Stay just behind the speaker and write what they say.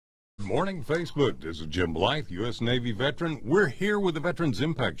morning, Facebook. This is Jim Blythe, U.S. Navy veteran. We're here with the Veterans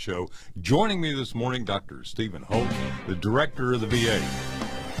Impact Show. Joining me this morning, Dr. Stephen Holt, the director of the VA.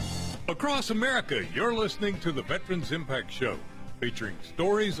 Across America, you're listening to the Veterans Impact Show, featuring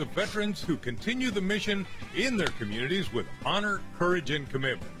stories of veterans who continue the mission in their communities with honor, courage, and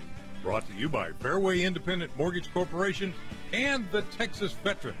commitment. Brought to you by Fairway Independent Mortgage Corporation and the Texas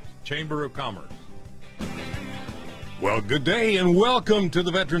Veterans Chamber of Commerce. Well, good day and welcome to the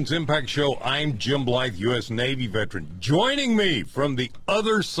Veterans Impact Show. I'm Jim Blythe, U.S. Navy veteran. Joining me from the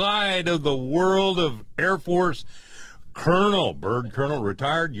other side of the world of Air Force, Bird Colonel,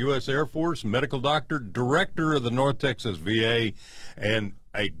 retired U.S. Air Force, medical doctor, director of the North Texas VA, and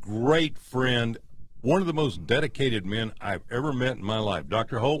a great friend, one of the most dedicated men I've ever met in my life.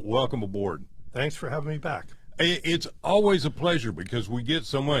 Dr. Holt, welcome aboard. Thanks for having me back. It's always a pleasure because we get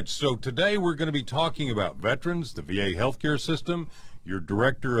so much. So today we're going to be talking about veterans, the VA healthcare system. You're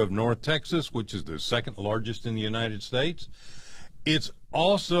director of North Texas, which is the second largest in the United States. It's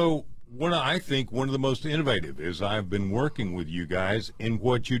also I think one of the most innovative, as I've been working with you guys in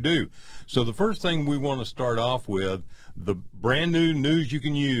what you do. So the first thing we want to start off with, the brand new news you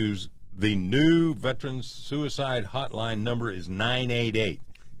can use, the new Veterans Suicide Hotline number is 988.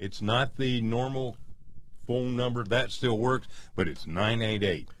 It's not the normal phone number, that still works, but it's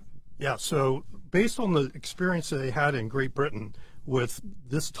 988. Yeah, so based on the experience that they had in Great Britain with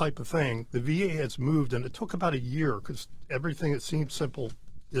this type of thing, the VA has moved, and it took about a year because everything that seems simple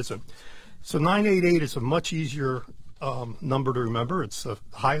isn't. So 988 is a much easier number to remember. It's the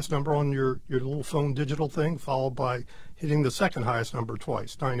highest number on your little phone digital thing, followed by hitting the second highest number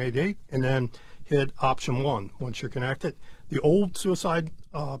twice, 988, and then hit option 1 once you're connected. The old suicide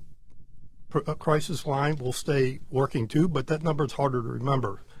crisis line will stay working too, but that number is harder to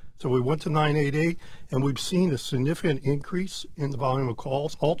remember. So we went to 988, and we've seen a significant increase in the volume of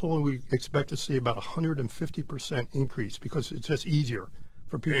calls. Ultimately, we expect to see about 150% increase because it's just easier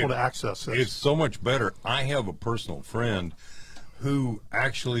for people to access this. It's so much better. I have a personal friend who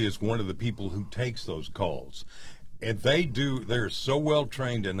actually is one of the people who takes those calls. And they're so well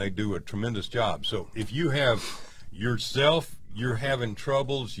trained and they do a tremendous job. So if you have yourself, you're having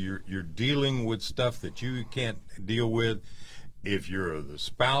troubles, you're dealing with stuff that you can't deal with, if you're the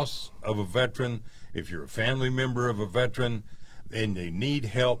spouse of a veteran, if you're a family member of a veteran, and they need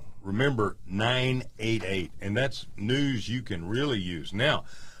help, remember 988, and that's news you can really use. Now,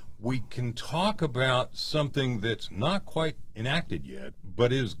 we can talk about something that's not quite enacted yet,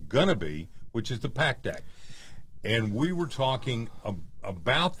 but is gonna be, which is the PACT Act. And we were talking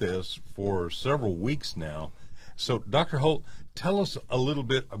about this for several weeks now. So, Dr. Holt, tell us a little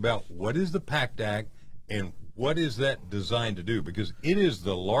bit about what is the PACT Act and what is that designed to do? Because it is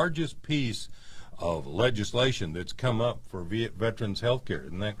the largest piece of legislation that's come up for veterans health care.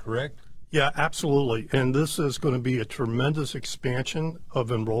 Isn't that correct? Yeah, absolutely. And this is going to be a tremendous expansion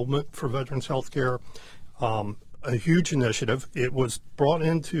of enrollment for veterans health care, a huge initiative. It was brought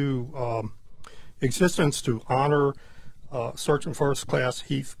into existence to honor Sergeant First Class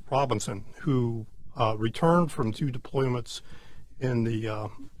Heath Robinson, who returned from 2 deployments in the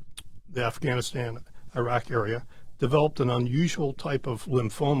Afghanistan, Iraq area, developed an unusual type of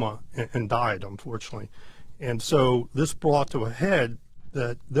lymphoma and died, unfortunately. And so this brought to a head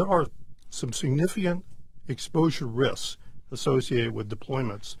that there are some significant exposure risks associated with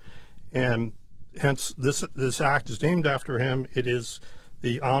deployments. And hence this act is named after him. It is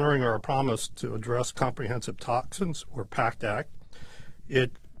the honoring our promise to address comprehensive toxins, or PACT Act.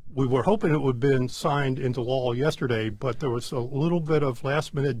 We were hoping it would have been signed into law yesterday, but there was a little bit of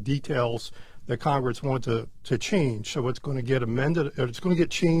last-minute details that Congress wanted to change. So it's going to get amended, or it's going to get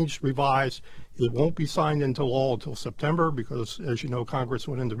changed, revised. It won't be signed into law until September because, as you know, Congress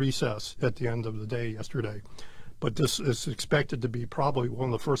went into recess at the end of the day yesterday. But this is expected to be probably one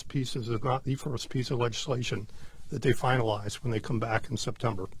of the first pieces, if not the first piece of legislation that they finalize when they come back in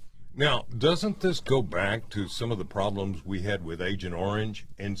September. Now, doesn't this go back to some of the problems we had with Agent Orange?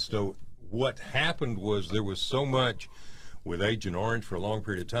 And so what happened was there was so much with Agent Orange for a long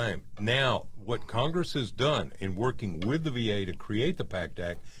period of time. Now, what Congress has done in working with the VA to create the PACT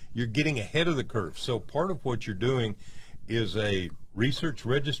Act, you're getting ahead of the curve. So part of what you're doing is a research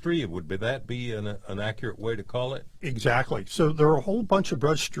registry. Would that be an accurate way to call it? Exactly. So there are a whole bunch of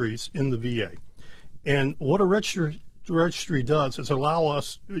registries in the VA. And what a registry does is allow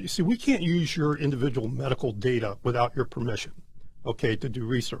us, you see, we can't use your individual medical data without your permission, okay, to do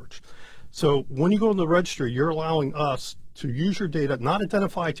research. So when you go to the registry, you're allowing us to use your data, not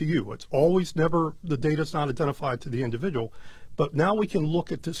identified to you. It's always never, the data's not identified to the individual, but now we can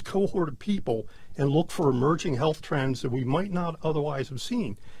look at this cohort of people and look for emerging health trends that we might not otherwise have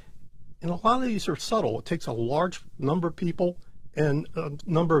seen. And a lot of these are subtle. It takes a large number of people and a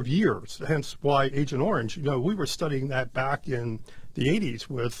number of years, hence why Agent Orange, we were studying that back in the 80s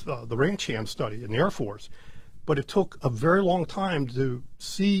with the ranch hand study in the Air Force. But it took a very long time to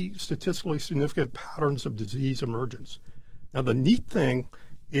see statistically significant patterns of disease emergence. Now, the neat thing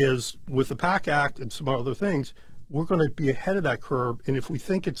is with the PACT Act and some other things, we're going to be ahead of that curve. And if we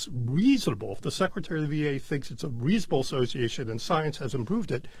think it's reasonable, if the Secretary of the VA thinks it's a reasonable association and science has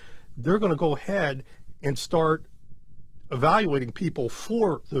improved it, they're going to go ahead and start evaluating people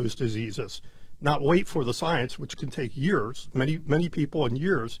for those diseases, not wait for the science, which can take years, many people in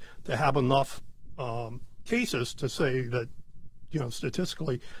years, to have enough cases to say that,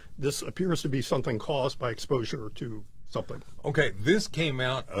 statistically, this appears to be something caused by exposure to something. Okay, this came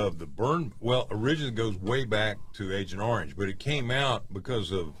out of the burn, well, originally goes way back to Agent Orange, but it came out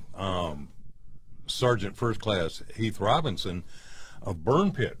because of Sergeant First Class Heath Robinson of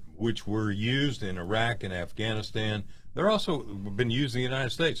burn pit, which were used in Iraq and Afghanistan. They're also been used in the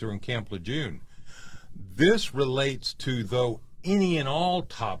United States. They're in Camp Lejeune. This relates to, though, any and all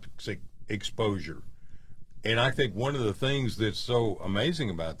toxic exposure. And I think one of the things that's so amazing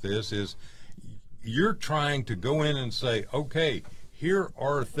about this is you're trying to go in and say, okay, here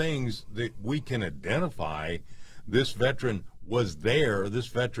are things that we can identify. This veteran was there. This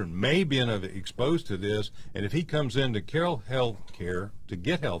veteran may be exposed to this. And if he comes in to get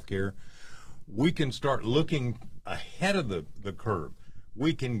health care, we can start looking ahead of the curve.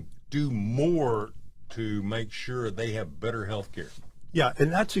 We can do more to make sure they have better health care. Yeah,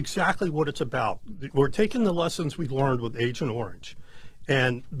 and that's exactly what it's about. We're taking the lessons we've learned with Agent Orange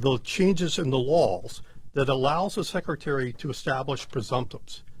and the changes in the laws that allows the Secretary to establish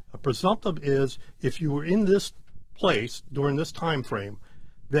presumptives. A presumptive is if you were in this place during this time frame,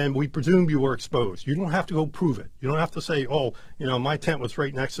 then we presume you were exposed. You don't have to go prove it. You don't have to say, oh, my tent was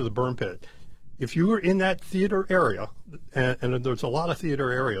right next to the burn pit. If you were in that theater area, and there's a lot of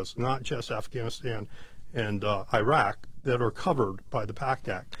theater areas, not just Afghanistan and Iraq, that are covered by the PACT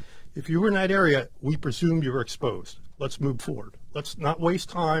Act. If you were in that area, we presume you were exposed. Let's move forward. Let's not waste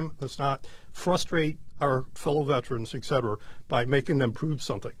time. Let's not frustrate our fellow veterans, et cetera, by making them prove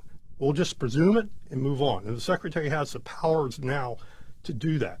something. We'll just presume it and move on. And the Secretary has the powers now to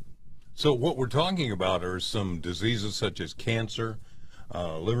do that. So what we're talking about are some diseases such as cancer,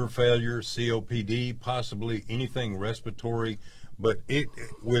 liver failure, COPD, possibly anything respiratory. But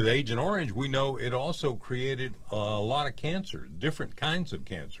with Agent Orange, we know it also created a lot of cancer, different kinds of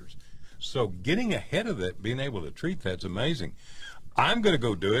cancers. So getting ahead of it, being able to treat that's amazing. I'm going to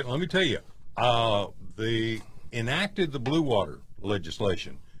go do it. Let me tell you, they enacted the Blue Water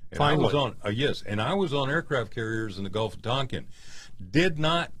legislation. And Finally. I was on aircraft carriers in the Gulf of Tonkin. Did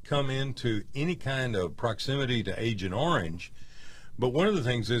not come into any kind of proximity to Agent Orange. But one of the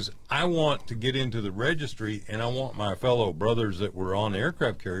things is I want to get into the registry, and I want my fellow brothers that were on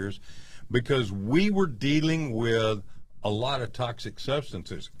aircraft carriers, because we were dealing with a lot of toxic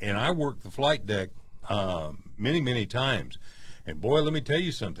substances. And I worked the flight deck many, many times. And boy, let me tell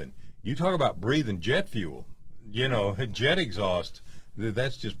you something. You talk about breathing jet fuel, jet exhaust,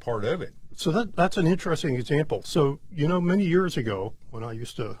 that's just part of it. So that's an interesting example. So, many years ago when I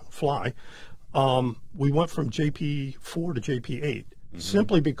used to fly, we went from JP4 to JP8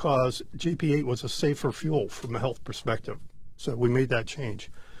 simply because JP8 was a safer fuel from a health perspective. So we made that change.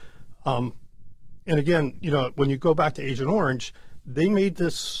 And again, when you go back to Agent Orange, they made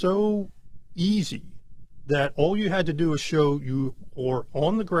this so easy that all you had to do is show you were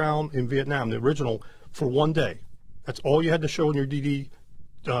on the ground in Vietnam, the original, for one day. That's all you had to show in your DD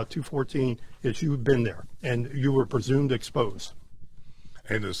 214 is you've been there and you were presumed exposed.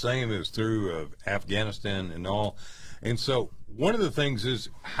 And the same is true of Afghanistan and all. And so one of the things is,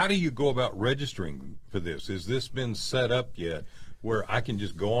 how do you go about registering for this? Has this been set up yet where I can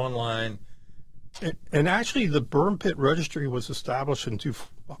just go online? And actually, the burn pit registry was established in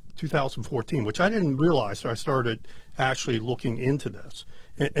 2014, which I didn't realize. So I started actually looking into this.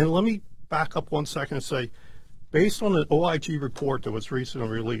 And let me back up 1 second and say, based on the OIG report that was recently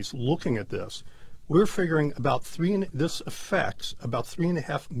released, looking at this, we're figuring this affects about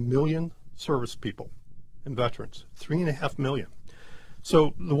 3.5 million service people and veterans, 3.5 million.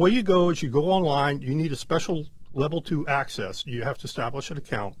 So the way you go is you go online, you need a special level 2 access. You have to establish an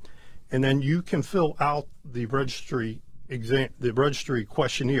account, and then you can fill out the registry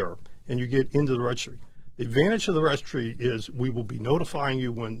questionnaire, and you get into the registry. The advantage of the registry is we will be notifying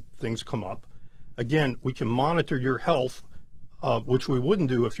you when things come up. Again, we can monitor your health, which we wouldn't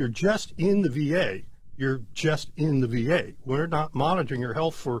do if you're just in the VA. You're just in the VA. We're not monitoring your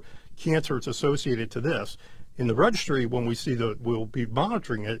health for cancer that's associated to this. In the registry, when we see that, we'll be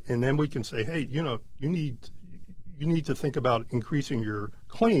monitoring it, and then we can say, hey, you know, you need to think about increasing your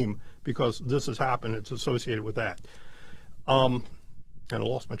claim because this has happened. It's associated with that. And I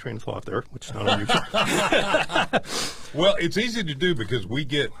lost my train of thought there, which is not unusual. Well, it's easy to do because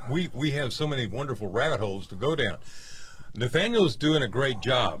we have so many wonderful rabbit holes to go down. Nathaniel's doing a great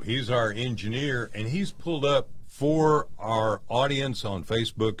job. He's our engineer, and he's pulled up for our audience on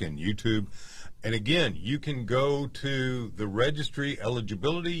Facebook and YouTube. And again, you can go to the registry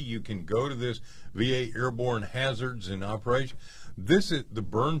eligibility. You can go to this VA Airborne Hazards and Operation. This is the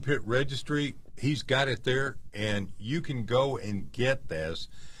burn pit registry. He's got it there, and you can go and get this.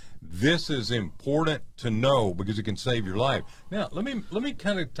 This is important to know because it can save your life. Now, let me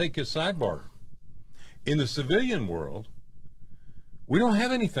kind of take a sidebar. In the civilian world, we don't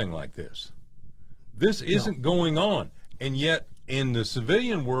have anything like this. This isn't going on, and yet in the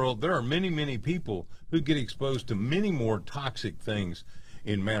civilian world, there are many, many people who get exposed to many more toxic things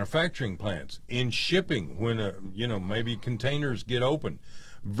in manufacturing plants, in shipping, when maybe containers get open.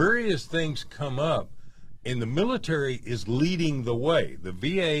 Various things come up, and the military is leading the way. The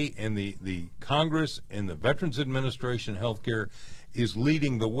VA and the Congress and the Veterans Administration Healthcare is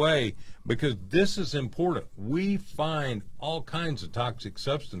leading the way because this is important. We find all kinds of toxic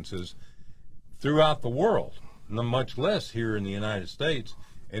substances throughout the world, much less here in the United States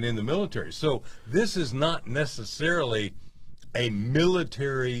and in the military. So this is not necessarily a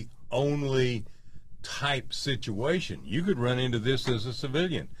military only type situation. You could run into this as a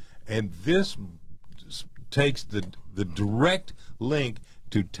civilian, and this takes the direct link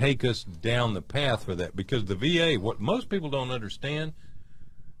to take us down the path for that, because the VA, what most people don't understand,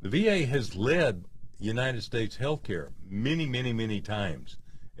 the VA has led United States healthcare many, many, many times,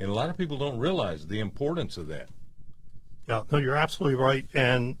 and a lot of people don't realize the importance of that. Yeah, no, you're absolutely right.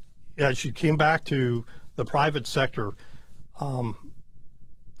 And as you came back to the private sector,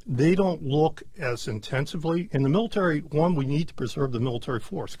 they don't look as intensively. In the military, one, we need to preserve the military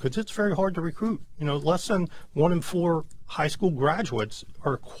force because it's very hard to recruit. You know, less than 1 in 4 high school graduates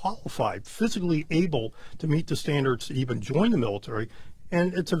are qualified, physically able to meet the standards to even join the military.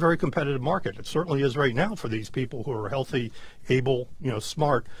 And it's a very competitive market. It certainly is right now for these people who are healthy, able,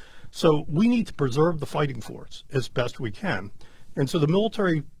 smart. So we need to preserve the fighting force as best we can. And so the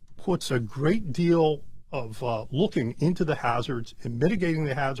military puts a great deal of looking into the hazards and mitigating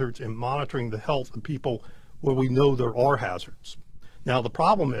the hazards and monitoring the health of people where we know there are hazards. Now, the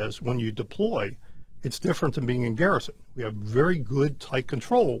problem is when you deploy, it's different than being in garrison. We have very good, tight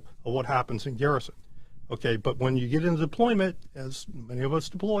control of what happens in garrison. Okay, but when you get into deployment, as many of us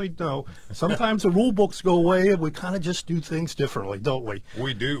deployed know, sometimes the rule books go away and we kind of just do things differently, don't we?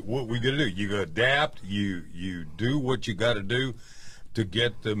 We do what we got to do. You adapt, you do what you got to do to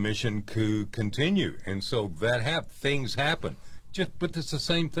get the mission to continue. And so things happen. But it's the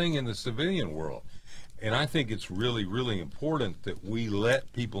same thing in the civilian world. And I think it's really, really important that we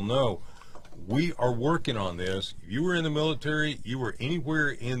let people know we are working on this. If you were in the military, you were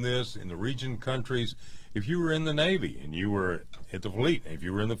anywhere in the region countries, if you were in the Navy and you were at the fleet, if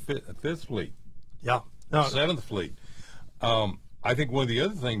you were in the Fifth Fleet, Seventh Fleet, I think one of the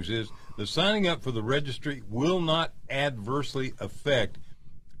other things is the signing up for the registry will not adversely affect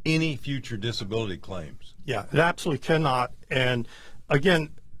any future disability claims. Yeah, it absolutely cannot. And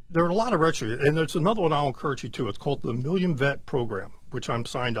again, there are a lot of registries, and there's another one I'll encourage you to. It's called the Million Vet Program, which I'm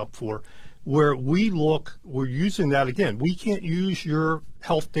signed up for, where we're using that again. We can't use your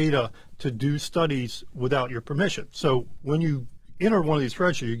health data to do studies without your permission. So when you enter one of these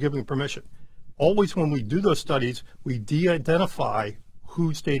registries, you're giving permission. Always when we do those studies, we de-identify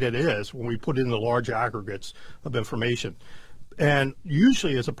whose data it is when we put in the large aggregates of information. And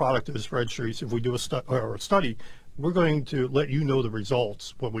usually as a product of this registries, if we do a study, we're going to let you know the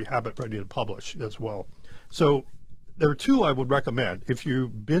results when we have it ready to publish as well. So there are two I would recommend. If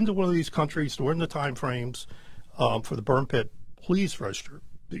you've been to one of these countries during the time frames for the burn pit, please register.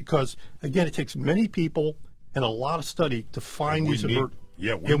 Because, again, it takes many people and a lot of study to find these. We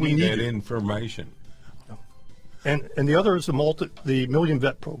need that information. And the other is the Million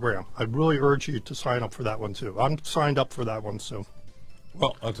Vet Program. I'd really urge you to sign up for that one, too. I'm signed up for that one, so.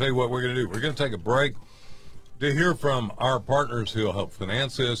 Well, I'll tell you what we're going to do. We're going to take a break to hear from our partners who will help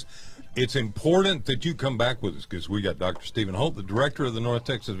finance this. It's important that you come back with us because we got Dr. Stephen Holt, the director of the North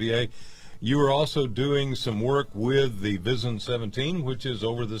Texas VA. You are also doing some work with the Vision 17, which is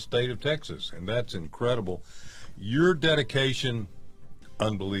over the state of Texas, and that's incredible. Your dedication,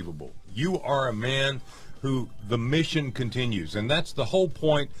 unbelievable. You are a man who the mission continues, and that's the whole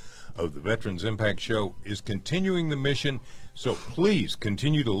point of the Veterans Impact Show is continuing the mission. So please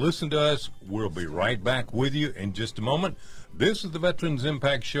continue to listen to us. We'll be right back with you in just a moment. This is the Veterans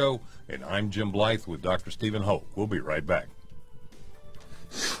Impact Show, and I'm Jim Blythe with Dr. Stephen Holt. We'll be right back.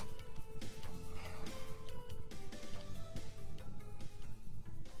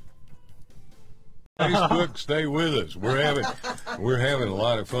 Facebook, stay with us. We're having a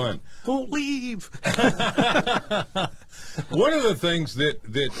lot of fun. Don't leave. One of the things that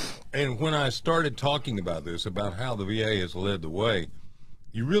and when I started talking about this, about how the VA has led the way,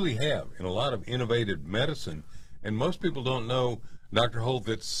 you really have in a lot of innovative medicine, and most people don't know, Dr. Holt,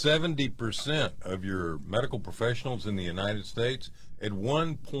 that 70% of your medical professionals in the United States at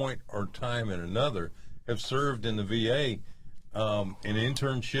one point or time and another have served in the VA in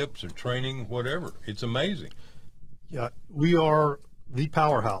internships or training, whatever. It's amazing. Yeah, we are the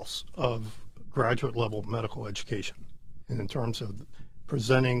powerhouse of graduate level medical education in terms of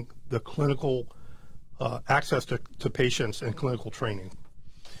presenting the clinical access to patients and clinical training.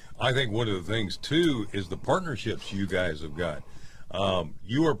 I think one of the things, too, is the partnerships you guys have got.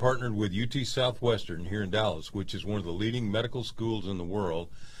 You are partnered with UT Southwestern here in Dallas, which is one of the leading medical schools in the world.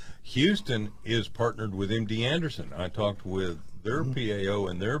 Houston is partnered with MD Anderson. I talked with their PAO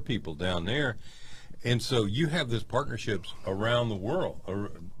and their people down there. And so you have these partnerships around the world,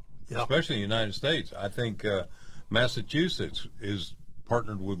 especially in the United States. I think Massachusetts is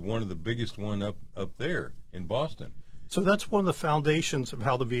partnered with one of the biggest one up there in Boston. So that's one of the foundations of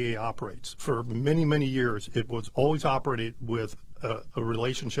how the VA operates. For many, many years, it was always operated with a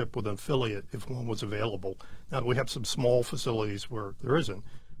relationship with an affiliate if one was available. Now we have some small facilities where there isn't.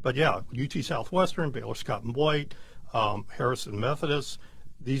 But yeah, UT Southwestern, Baylor Scott and White, Harrison Methodist,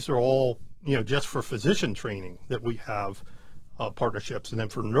 these are all, just for physician training that we have partnerships. And then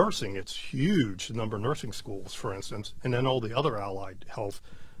for nursing, it's huge, the number of nursing schools, for instance, and then all the other allied health,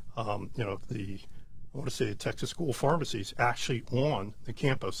 I want to say the Texas School of Pharmacy is actually on the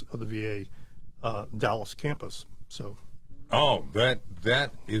campus of the VA Dallas campus. So,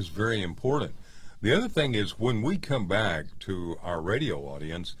 that is very important. The other thing is, when we come back to our radio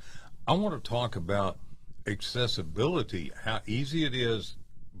audience, I want to talk about accessibility, how easy it is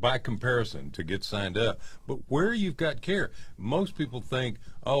by comparison to get signed up, but where you've got care. Most people think,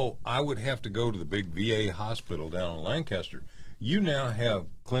 oh, I would have to go to the big VA hospital down in Lancaster. You now have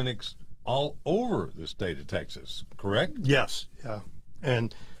clinics all over the state of Texas, correct? Yes, yeah.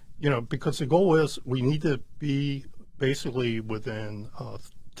 And, because the goal is we need to be basically within a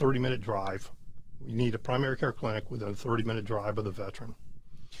 30-minute drive. We need a primary care clinic within a 30-minute drive of the veteran.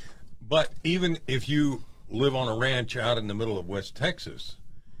 But even if you live on a ranch out in the middle of West Texas,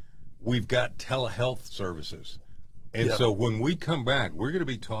 we've got telehealth services. And so when we come back, we're going to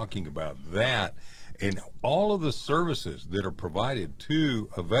be talking about that and all of the services that are provided to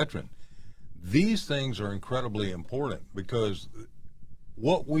a veteran. These things are incredibly important because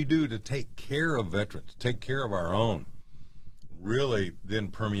what we do to take care of veterans, take care of our own, really then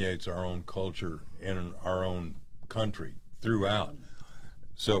permeates our own culture and our own country throughout.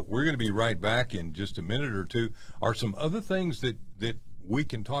 So we're going to be right back in just a minute or two. Are some other things that we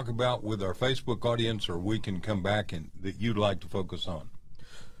can talk about with our Facebook audience, or we can come back and that you'd like to focus on?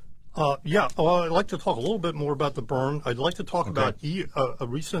 I'd like to talk a little bit more about the burn. I'd like to talk about a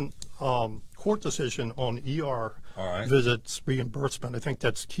recent court decision on ER visits reimbursement. I think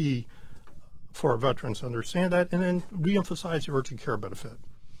that's key for our veterans to understand that, and then reemphasize the urgent care benefit.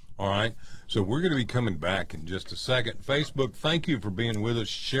 All right. So we're going to be coming back in just a second. Facebook, thank you for being with us.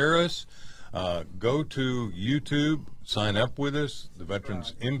 Share us. Go to YouTube. Sign up with us. The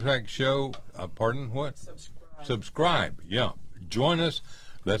Veterans Impact Show. Subscribe. Yeah. Join us.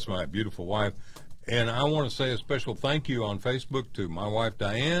 That's my beautiful wife. And I want to say a special thank you on Facebook to my wife,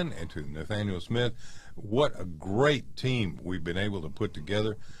 Diane, and to Nathaniel Smith. What a great team we've been able to put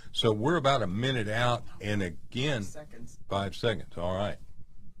together. So we're about a minute out, and again, 5 seconds. All right.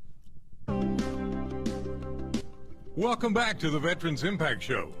 Welcome back to the Veterans Impact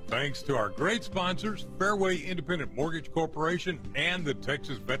Show. Thanks to our great sponsors, Fairway Independent Mortgage Corporation and the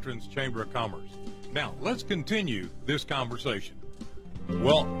Texas Veterans Chamber of Commerce. Now, let's continue this conversation.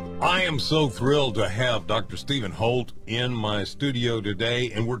 Well, I am so thrilled to have Dr. Stephen Holt in my studio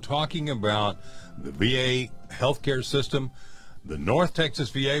today, and we're talking about the VA healthcare system, the North Texas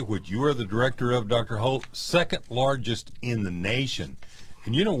VA, which you are the director of, Dr. Holt, second largest in the nation.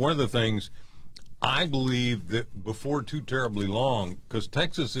 And one of the things I believe that before too terribly long, because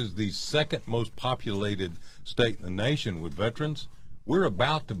Texas is the second most populated state in the nation with veterans, we're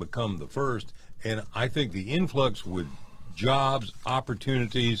about to become the first. And I think the influx with jobs,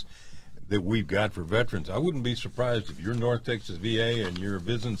 opportunities, that we've got for veterans. I wouldn't be surprised if your North Texas VA and your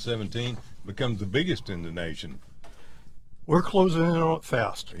Vision 17 becomes the biggest in the nation. We're closing in on it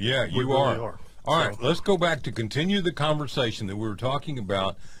fast. Yeah, you we are. Really are. All right, let's go back to continue the conversation that we were talking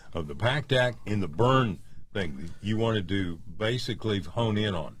about of the PACT Act and the burn thing that you wanted to basically hone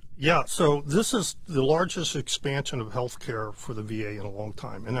in on. Yeah, so this is the largest expansion of health care for the VA in a long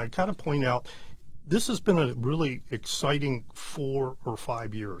time. And I kind of point out, this has been a really exciting 4 or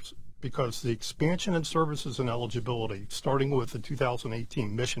 5 years because the expansion in services and eligibility, starting with the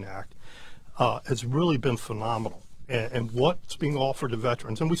 2018 Mission Act, has really been phenomenal. And what's being offered to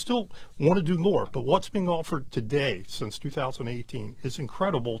veterans, and we still want to do more, but what's being offered today since 2018 is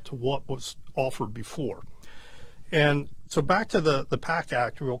incredible to what was offered before. And so back to the PACT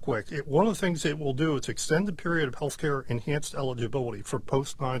Act real quick. One of the things it will do is extend the period of healthcare enhanced eligibility for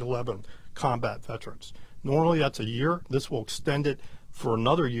post 9/11 combat veterans. Normally that's a year. This will extend it for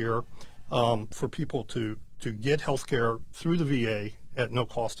another year for people to get healthcare through the VA at no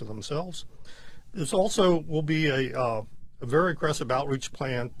cost to themselves. This also will be a very aggressive outreach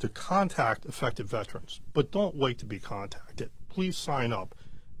plan to contact affected veterans, but don't wait to be contacted. Please sign up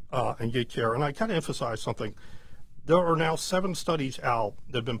and get care. And I kind of emphasize something. There are now 7 studies out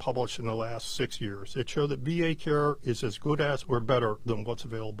that have been published in the last 6 years that show that VA care is as good as or better than what's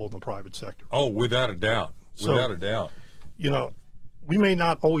available in the private sector. Oh, without a doubt. Without a doubt. You know, we may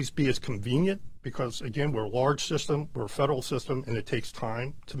not always be as convenient because, again, we're a large system, we're a federal system, and it takes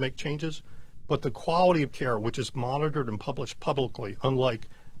time to make changes. But the quality of care, which is monitored and published publicly, unlike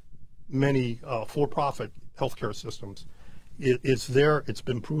many for-profit healthcare systems, it's there. It's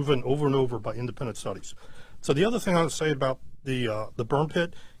been proven over and over by independent studies. So the other thing I want to say about the burn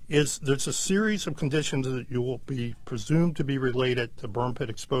pit is there's a series of conditions that you will be presumed to be related to burn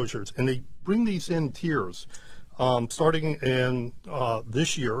pit exposures, and they bring these in tiers, starting in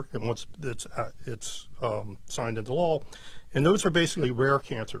this year, and once it's signed into law, and those are basically rare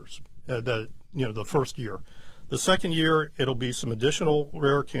cancers. The first year. The second year, it'll be some additional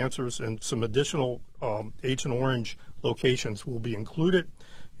rare cancers and some additional Agent Orange locations will be included.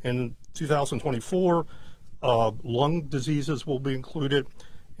 In 2024, lung diseases will be included,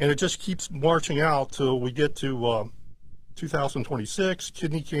 and it just keeps marching out till we get to 2026,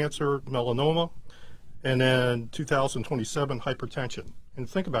 kidney cancer, melanoma, and then 2027, hypertension. And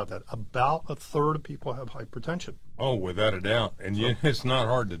think about that, about a third of people have hypertension. Oh, without a doubt. And yet it's not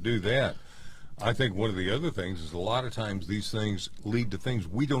hard to do that. I think one of the other things is a lot of times these things lead to things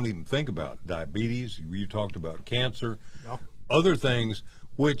we don't even think about. Diabetes, you talked about cancer, other things,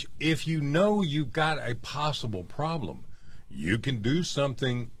 which if you know you've got a possible problem, you can do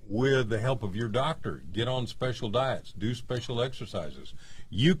something with the help of your doctor. Get on special diets, do special exercises.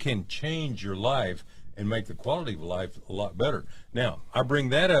 You can change your life and make the quality of life a lot better. Now, I bring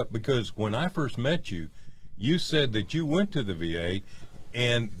that up because when I first met you, you said that you went to the VA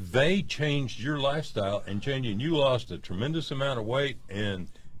and they changed your lifestyle and you lost a tremendous amount of weight and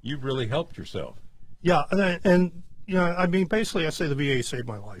you really helped yourself. Yeah, and you know, I mean, basically I say the VA saved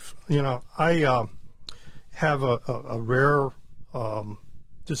my life. You know, I have a rare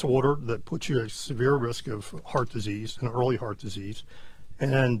disorder that puts you at a severe risk of heart disease, an early heart disease,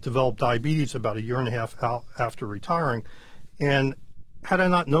 and developed diabetes about 1.5 years out after retiring. And had I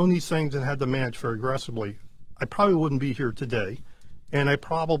not known these things and had to manage very aggressively, I probably wouldn't be here today. And I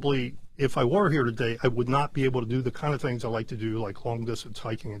probably, if I were here today, I would not be able to do the kind of things I like to do, like long distance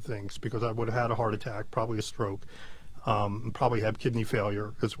hiking and things, because I would have had a heart attack, probably a stroke, and probably have kidney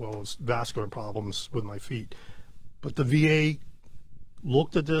failure as well as vascular problems with my feet. But the VA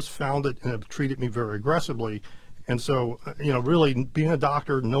looked at this, found it, and have treated me very aggressively. And so, you know, really being a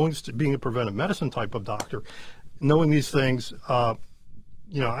doctor, being a preventive medicine type of doctor, knowing these things,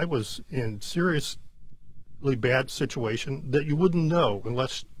 you know, I was in seriously bad situation that you wouldn't know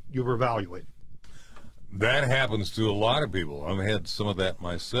unless you were evaluated. That happens to a lot of people. I've had some of that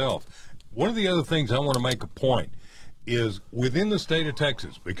myself. One of the other things I want to make a point is within the state of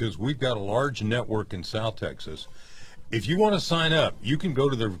Texas, because we've got a large network in South Texas, if you want to sign up, you can go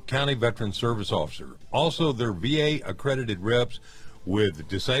to their county veteran service officer. Also, their VA accredited reps with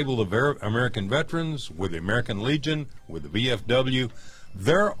Disabled American Veterans, with the American Legion, with the VFW.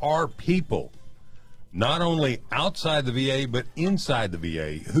 There are people, not only outside the VA, but inside the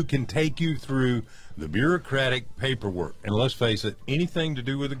VA, who can take you through the bureaucratic paperwork. And let's face it, anything to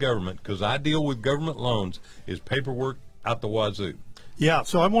do with the government, because I deal with government loans, is paperwork out the wazoo. Yeah,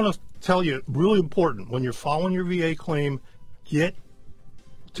 so I want to tell you, really important, when you're filing your VA claim, get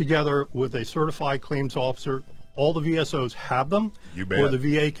together with a certified claims officer. All the VSOs have them, You bet. or the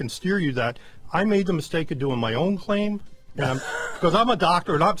VA can steer you that. I made the mistake of doing my own claim, Because I'm a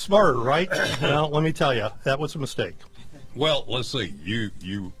doctor and I'm smarter, right? Well, let me tell you, that was a mistake. Well, let's see.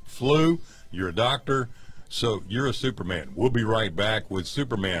 You flew. You're a doctor, so you're a Superman. We'll be right back with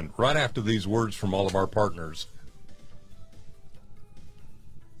Superman right after these words from all of our partners.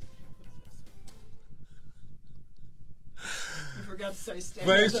 To say stay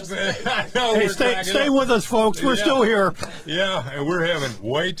with us. I know, Hey, stay with us, folks. We're still here. Yeah, and we're having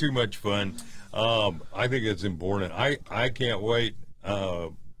way too much fun. I think it's important. I can't wait.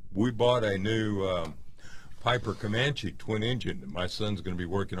 We bought a new Piper Comanche twin engine that my son's going to be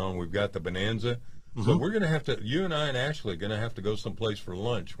working on. We've got the Bonanza. So we're going to have to, you and I and Ashley are going to have to go someplace for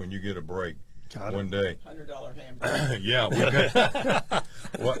lunch when you get a break. One day. $100 hamburger. Yeah,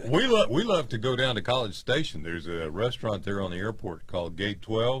 well, we love to go down to College Station. There's a restaurant there on the airport called Gate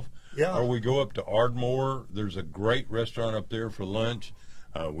 12. Yeah. Or we go up to Ardmore. There's a great restaurant up there for lunch.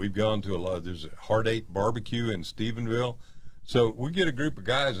 We've gone to a lot. There's a Heart 8 barbecue in Stephenville. So we get a group of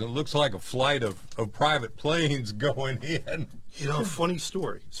guys, and it looks like a flight of private planes going in. You know, funny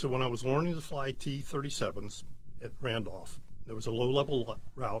story. So when I was learning to fly T-37s at Randolph, there was a low-level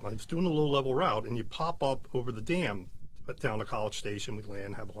route. I was doing a low-level route, and you pop up over the dam down to College Station. We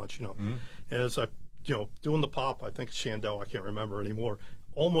land, have lunch, you know. And as I, doing the pop, I think it's Shandell, I can't remember anymore,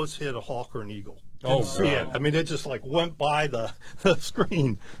 almost hit a hawk or an eagle. Oh, see it. I mean, it just like went by the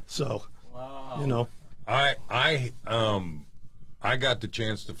screen. So, Wow. I got the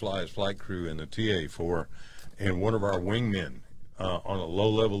chance to fly as flight crew in the TA-4, and one of our wingmen on a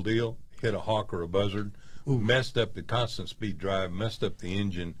low-level deal hit a hawk or a buzzard. Messed up the constant speed drive, messed up the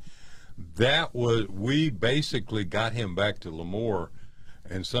engine. We basically got him back to Lemoore,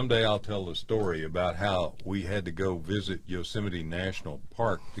 and someday I'll tell the story about how we had to go visit Yosemite National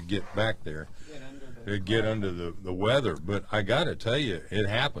Park to get back there, to get under the weather. But I got to tell you, it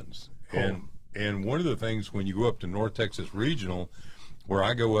happens. And one of the things when you go up to North Texas Regional, where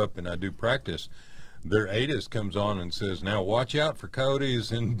I go up and I do practice, their ATIS comes on and says, now watch out for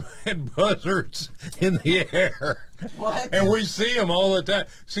coyotes and buzzards in the air. What? And we see them all the time.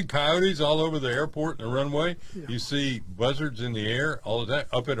 See coyotes all over the airport and the runway. Yeah. You see buzzards in the air all the time.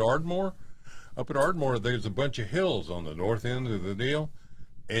 Up at Ardmore, there's a bunch of hills on the north end of the deal.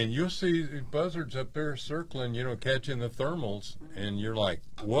 And you'll see buzzards up there circling, catching the thermals. And you're like,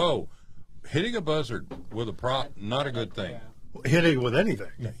 whoa, hitting a buzzard with a prop, not a good thing. Hitting with anything.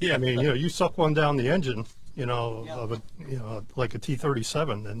 Yeah. I mean, you suck one down the engine, of a, like a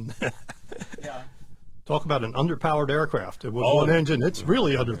T-37, and Yeah. talk about an underpowered aircraft. With one engine, it's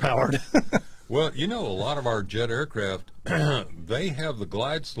really underpowered. Well, a lot of our jet aircraft, they have the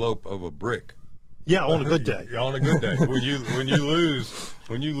glide slope of a brick. Yeah, on a good day. On a good day. when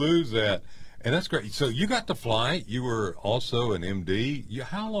you lose that, and that's great. So you got to fly. You were also an MD.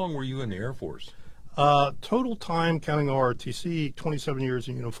 How long were you in the Air Force? Total time, counting ROTC, 27 years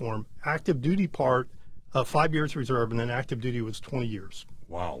in uniform. Active duty part, 5 years reserve, and then active duty was 20 years.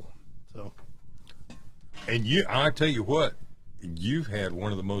 Wow. So, And I tell you what, you've had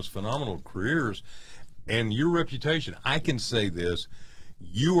one of the most phenomenal careers, and your reputation, I can say this,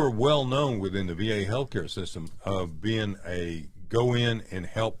 you are well known within the VA healthcare system of being a go in and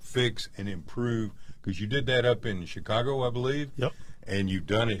help fix and improve, because you did that up in Chicago, I believe. Yep. And you've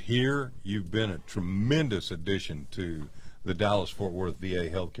done it here. You've been a tremendous addition to the Dallas-Fort Worth VA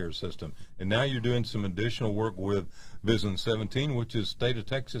healthcare system. And now you're doing some additional work with Vision 17, which is state of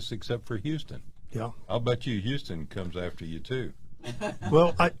Texas except for Houston. yeah. I'll bet you Houston comes after you, too.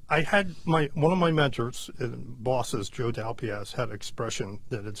 Well, I had one of my mentors and bosses, Joe Dalpiaz, had an expression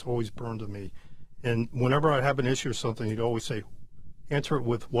that it's always burned to me. And whenever I have an issue or something, he'd always say, answer it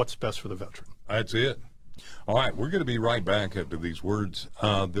with what's best for the veteran. That's it. All right, we're going to be right back after these words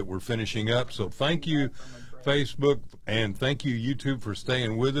that we're finishing up. So thank you, Facebook, and thank you, YouTube, for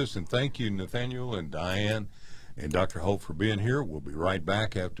staying with us. And thank you, Nathaniel and Diane and Dr. Holt, for being here. We'll be right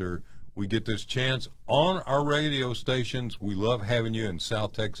back after we get this chance on our radio stations. We love having you in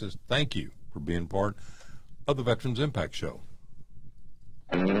South Texas. Thank you for being part of the Veterans Impact Show.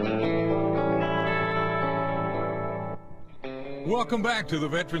 Welcome back to the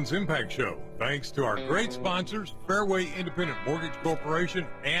Veterans Impact Show. Thanks to our great sponsors, Fairway Independent Mortgage Corporation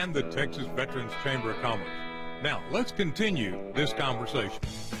and the Texas Veterans Chamber of Commerce. Now, let's continue this conversation.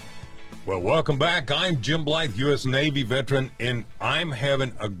 Well, welcome back. I'm Jim Blythe, U.S. Navy veteran, and I'm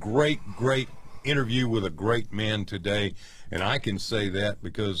having a great interview with a great man today, and I can say that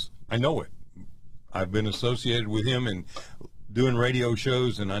because I know it. I've been associated with him and doing radio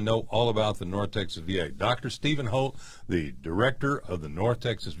shows, and I know all about the North Texas VA. Dr. Stephen Holt, the director of the North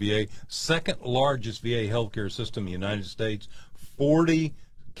Texas VA, second largest VA healthcare system in the United States, 40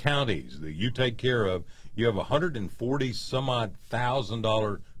 counties that you take care of. You have 140 some odd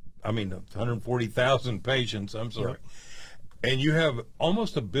 $140,000 patients. I'm sorry. Yep. And you have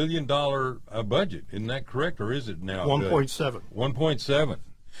almost $1 billion budget. Isn't that correct, or is it now? 1.7. 1.7.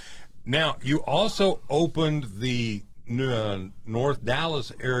 Now, you also opened the North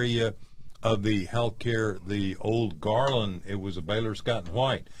Dallas area of the healthcare, the old Garland. It was a Baylor Scott and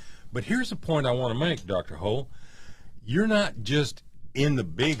White. But here's the point I want to make, Dr. Holt. You're not just in the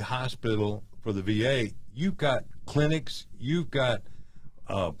big hospital for the VA. You've got clinics. You've got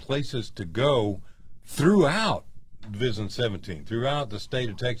places to go throughout Division 17, throughout the state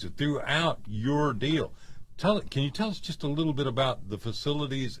of Texas, throughout your deal. Can you tell us just a little bit about the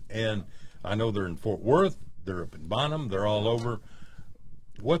facilities? And I know they're in Fort Worth, they're up in Bonham, they're all over.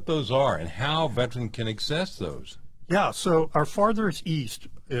 What those are and how a veteran can access those? Yeah, so our farthest east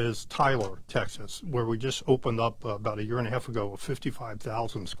is Tyler, Texas, where we just opened up about a year and a half ago a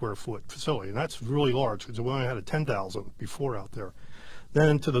 55,000 square foot facility. And that's really large because we only had a 10,000 before out there.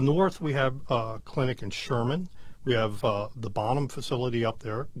 Then to the north, we have a clinic in Sherman. We have the Bonham facility up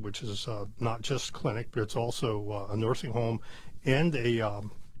there, which is not just clinic, but it's also a nursing home and a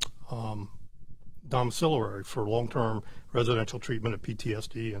domiciliary for long-term residential treatment of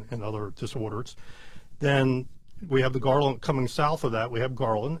PTSD and other disorders. Then we have the Garland coming south of that. We have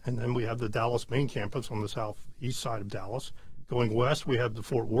Garland, and then we have the Dallas main campus on the southeast side of Dallas. Going west, we have the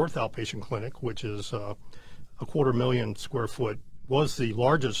Fort Worth outpatient clinic, which is a 250,000 square foot. Was the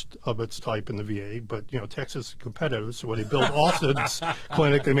largest of its type in the VA, but you know Texas is competitive, so when they built Austin's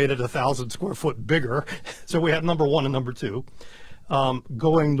clinic, they made it 1,000 square foot bigger. So we have number one and number two.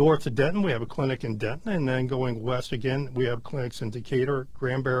 Going north to Denton, we have a clinic in Denton, and then going west again, we have clinics in Decatur,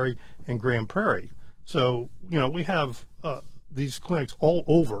 Granbury, and Grand Prairie. So you know we have these clinics all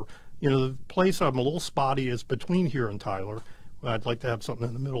over. You know the place I'm a little spotty is between here and Tyler. I'd like to have something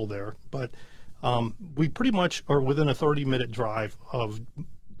in the middle there, but. We pretty much are within a 30-minute drive of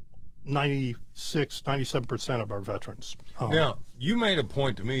 97% of our veterans. Now, you made a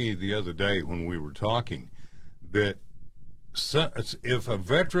point to me the other day when we were talking that if a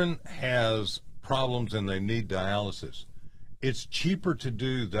veteran has problems and they need dialysis, it's cheaper to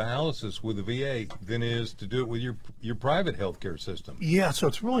do dialysis with the VA than it is to do it with your private healthcare system. Yeah, so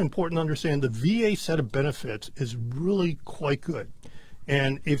it's really important to understand the VA set of benefits is really quite good.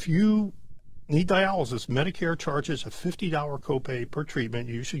 And if you need dialysis, Medicare charges a $50 copay per treatment.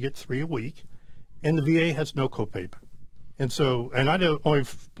 You usually get 3 a week, and the VA has no copay. And so, and I only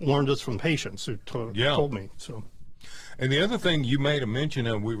learned this from patients who told me. So, and the other thing you made a mention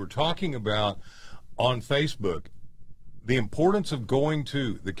of, we were talking about on Facebook, the importance of going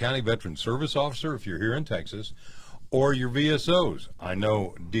to the County Veteran Service Officer if you're here in Texas, or your VSOs. I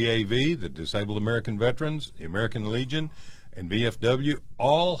know DAV, the Disabled American Veterans, the American Legion, and VFW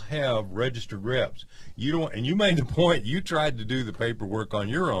all have registered reps. You don't, and you made the point, you tried to do the paperwork on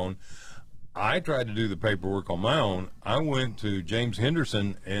your own. I tried to do the paperwork on my own. I went to James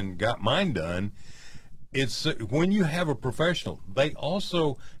Henderson and got mine done. It's when you have a professional, they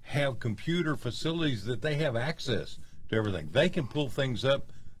also have computer facilities that they have access to everything. They can pull things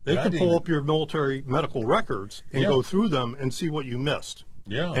up. They can pull up your military medical records and go through them and see what you missed.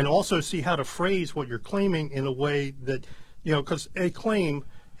 Yeah. And also see how to phrase what you're claiming in a way that, you know, because a claim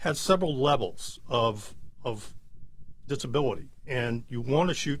has several levels of disability, and you want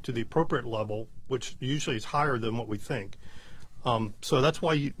to shoot to the appropriate level, which usually is higher than what we think. So that's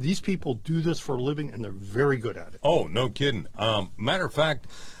why these people do this for a living, and they're very good at it. Oh, no kidding. Matter of fact,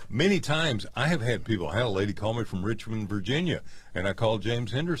 many times I have had people, I had a lady call me from Richmond, Virginia, and I called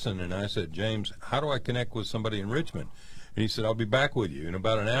James Henderson, and I said, James, how do I connect with somebody in Richmond? And he said, I'll be back with you. In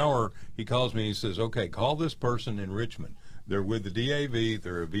about an hour, he calls me and he says, okay, call this person in Richmond. They're with the DAV.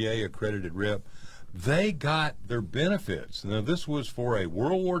 They're a VA accredited rep. They got their benefits. Now, this was for a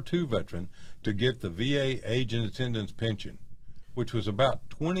World War II veteran to get the VA age and attendance pension, which was about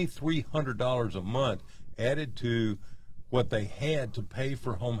 $2,300 a month added to what they had to pay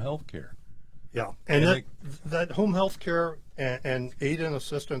for home health care. Yeah, and that home health care and aid and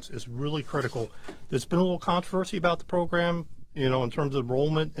assistance is really critical. There's been a little controversy about the program, you know, in terms of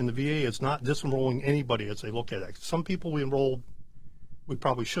enrollment in the VA. It's not disenrolling anybody as they look at it. Some people we enrolled we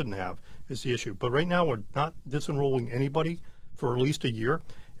probably shouldn't have is the issue. But right now we're not disenrolling anybody for at least a year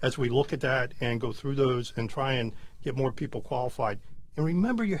as we look at that and go through those and try and get more people qualified. And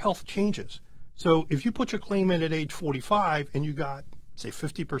remember, your health changes. So if you put your claim in at age 45 and you got, say,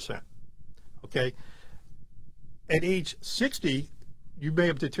 50%, okay, at age 60, you may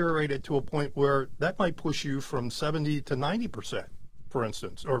have deteriorated to a point where that might push you from 70 to 90%, for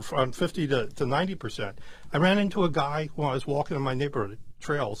instance, or from 50 to 90%. I ran into a guy when I was walking in my neighborhood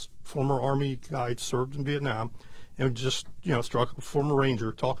trails. Former Army guy, served in Vietnam, and just, you know, struck a former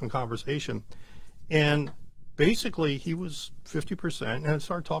Ranger, talking conversation. And basically he was 50%, and I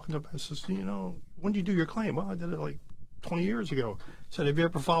started talking to him. I says, you know, when did you do your claim? Well, I did it like 20 years ago. I said, have you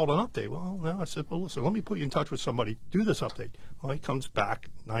ever filed an update? Well, no. I said, well, listen, let me put you in touch with somebody. Do this update. Well, he comes back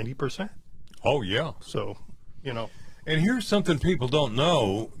 90%. Oh, yeah. So, you know. And here's something people don't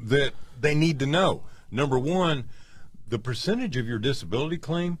know that they need to know. Number one, the percentage of your disability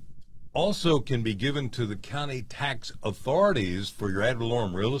claim also can be given to the county tax authorities for your ad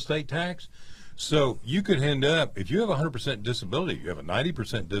valorem real estate tax. So you could end up, if you have 100% disability, you have a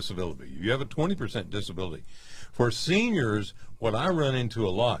 90% disability, you have a 20% disability. For seniors, what I run into a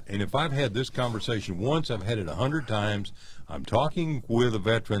lot, and if I've had this conversation once, I've had it 100 times, I'm talking with a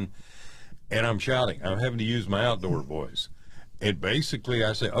veteran, and I'm shouting. I'm having to use my outdoor voice. And basically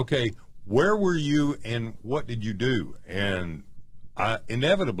I say, okay, where were you and what did you do? And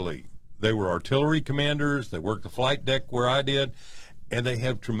inevitably, they were artillery commanders, they worked the flight deck where I did, and they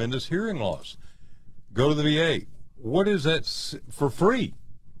have tremendous hearing loss. Go to the VA. What is that for free?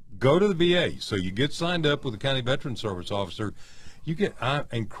 Go to the VA. So you get signed up with the County Veteran Service Officer. You get,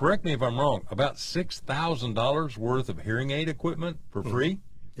 and correct me if I'm wrong, about $6,000 worth of hearing aid equipment for free.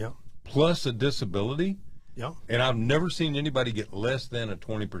 Yeah. Plus a disability. Yeah. And I've never seen anybody get less than a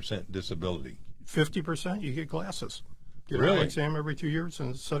 20% disability. 50%, you get glasses. Get Really? an exam every 2 years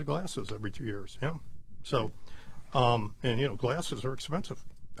and a set of glasses every 2 years. Yeah. So, and you know, glasses are expensive.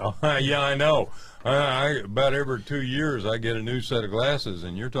 Oh, yeah, I know. About every 2 years I get a new set of glasses,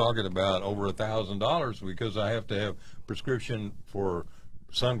 and you're talking about over $1,000 because I have to have prescription for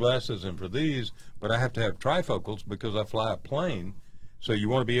sunglasses and for these, but I have to have trifocals because I fly a plane. So you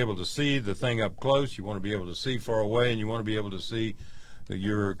want to be able to see the thing up close, you want to be able to see far away, and you want to be able to see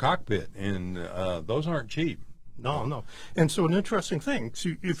your cockpit, and those aren't cheap. No, no. And so an interesting thing,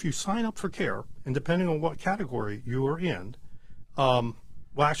 so if you sign up for care, and depending on what category you are in,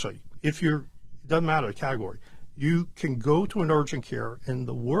 well, actually, if you're, it doesn't matter the category, you can go to an urgent care, and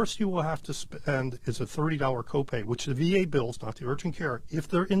the worst you will have to spend is a $30 copay, which the VA bills, not the urgent care, if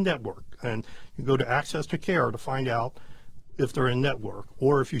they're in network. And you go to Access to Care to find out if they're in network,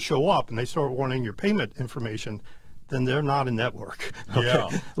 or if you show up and they start wanting your payment information, then they're not in network. Okay?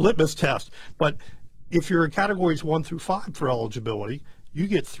 Yeah. Litmus test. But if you're in categories 1 through 5 for eligibility, you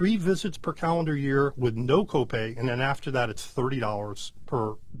get 3 visits per calendar year with no copay, and then after that it's $30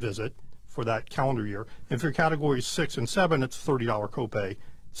 per visit for that calendar year. If you're categories 6 and 7, it's $30 copay.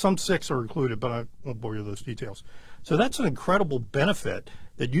 Some 6 are included, but I won't bore you with those details. So that's an incredible benefit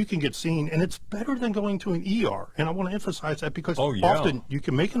that you can get seen, and it's better than going to an ER. And I want to emphasize that because often you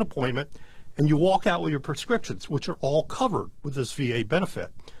can make an appointment and you walk out with your prescriptions, which are all covered with this VA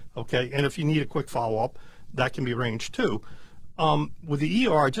benefit. Okay, and if you need a quick follow-up, that can be arranged too. With the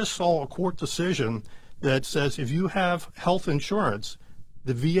ER, I just saw a court decision that says if you have health insurance,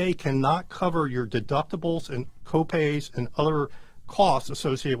 the VA cannot cover your deductibles and copays and other costs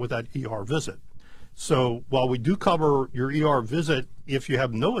associated with that ER visit. So while we do cover your ER visit if you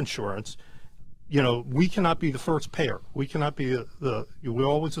have no insurance, you know, we cannot be the first payer. We cannot be we're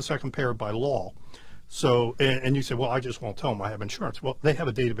always the second payer by law. So, and you say, well, I just won't tell them I have insurance. Well, they have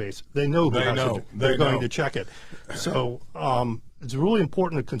a database. They know who they're going to check it. So it's really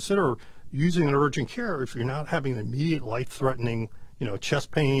important to consider using an urgent care if you're not having an immediate life-threatening, you know,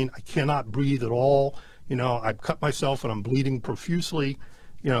 chest pain, I cannot breathe at all, you know, I've cut myself and I'm bleeding profusely,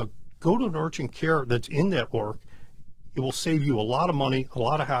 you know, go to an urgent care that's in network. It will save you a lot of money, a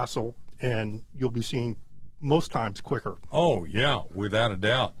lot of hassle, and you'll be seen most times quicker. Oh, yeah, without a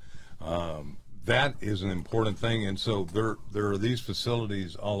doubt. That is an important thing, and so there are these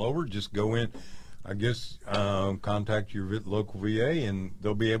facilities all over. Just go in, I guess, contact your local VA, and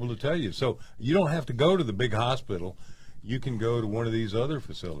they'll be able to tell you. So you don't have to go to the big hospital. You can go to one of these other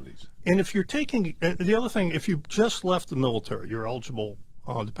facilities. And if you're taking, the other thing, if you just left the military, you're eligible,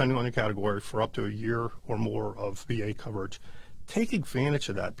 depending on your category, for up to a year or more of VA coverage. Take advantage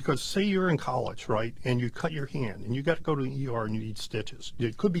of that, because say you're in college, right, and you cut your hand, and you got to go to the ER and you need stitches.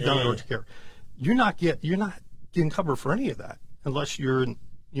 It could be done in urgent care. You're not getting covered for any of that unless you're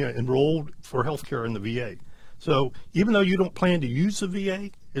enrolled for health care in the VA. So even though you don't plan to use the VA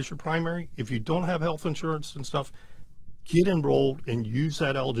as your primary, if you don't have health insurance and stuff, get enrolled and use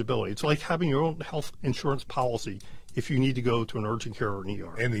that eligibility. It's like having your own health insurance policy if you need to go to an urgent care or an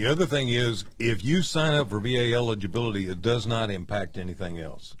ER. And the other thing is, if you sign up for VA eligibility, it does not impact anything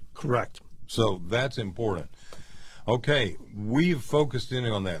else. Correct. So that's important. Okay, we've focused in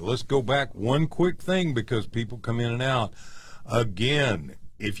on that. Let's go back one quick thing, because people come in and out. Again,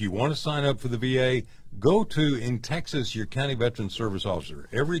 if you want to sign up for the VA, Go to, in Texas, your county veteran service officer.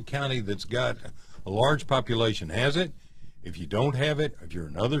 Every county that's got a large population has it. If you don't have it, if you're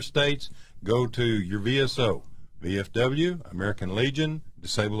in other states, go to your VSO, VFW, American Legion,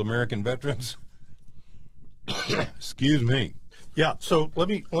 Disabled American Veterans. Excuse me. Yeah, so let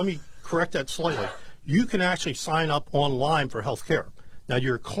me correct that slightly. You can actually sign up online for health care. Now,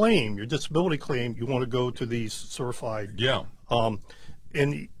 your claim, your disability claim, you want to go to these certified. Yeah.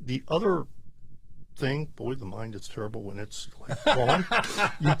 And the other thing, boy, the mind is terrible when it's like gone.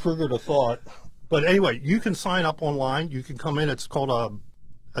 You triggered a thought. But anyway, you can sign up online. You can come in. It's called a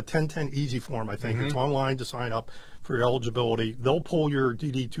 1010 Easy form, I think. It's online to sign up for your eligibility. They'll pull your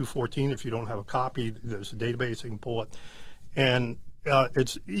DD-214 if you don't have a copy. There's a database you can pull it. And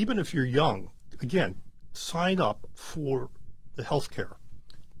it's even if you're young, again, sign up for the health care.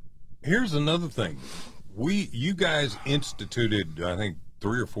 Here's another thing. You guys instituted, I think,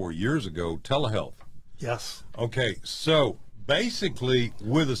 3 or 4 years ago, telehealth. Yes. Okay, so basically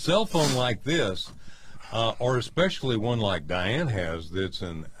with a cell phone like this, or especially one like Diane has that's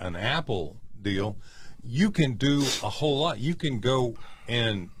an Apple deal, you can do a whole lot. You can go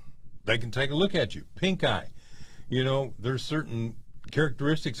and they can take a look at you. Pink eye. You know, there's certain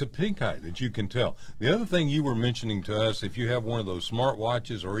characteristics of pink eye that you can tell. The other thing you were mentioning to us, if you have one of those smart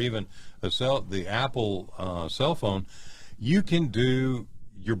watches or even the Apple cell phone, you can do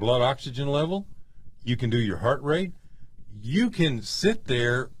your blood oxygen level. You can do your heart rate. You can sit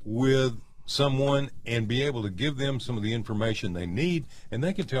there with someone and be able to give them some of the information they need, and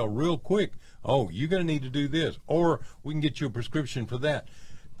they can tell real quick, oh, you're going to need to do this, or we can get you a prescription for that.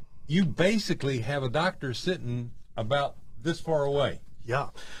 You basically have a doctor sitting about this far away. Yeah.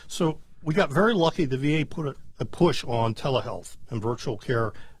 So we got very lucky. The VA put a push on telehealth and virtual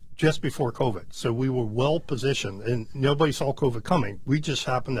care just before COVID. So we were well positioned, and nobody saw COVID coming. We just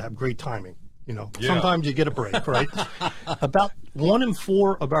happened to have great timing. You know, sometimes you get a break, right? About 1 in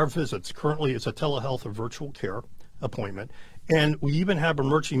 4 of our visits currently is a telehealth or virtual care appointment. And we even have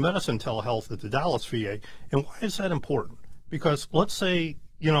emergency medicine telehealth at the Dallas VA. And why is that important? Because let's say,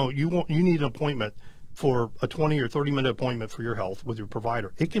 you know, you need an appointment for a 20 or 30-minute appointment for your health with your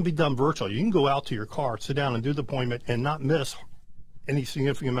provider. It can be done virtually. You can go out to your car, sit down and do the appointment and not miss any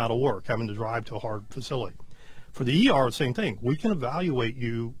significant amount of work having to drive to a hard facility. For the ER, same thing. We can evaluate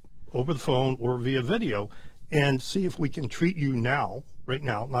you over the phone or via video and see if we can treat you now, right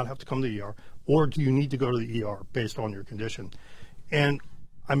now, not have to come to the ER, or do you need to go to the ER based on your condition. And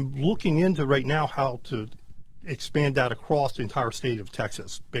I'm looking into right now how to expand that across the entire state of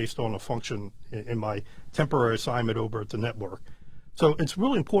Texas based on a function in my temporary assignment over at the network. So it's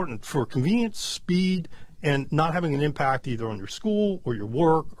really important for convenience, speed, and not having an impact either on your school or your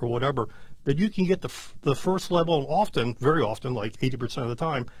work or whatever, that you can get the first level, and often, very often, like 80% of the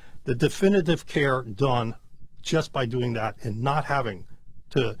time, the definitive care done just by doing that and not having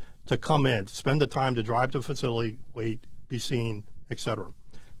to come in, spend the time to drive to the facility, wait, be seen, etc.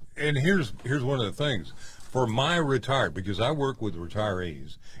 And here's one of the things. For my retired, because I work with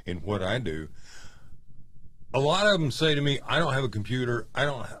retirees in what I do, a lot of them say to me, I don't have a computer, I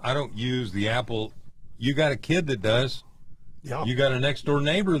don't use the Apple. You got a kid that does. Yeah. You got a next door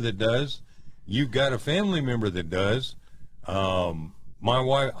neighbor that does. You've got a family member that does. My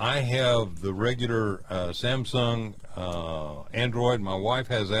wife, I have the regular Samsung Android. My wife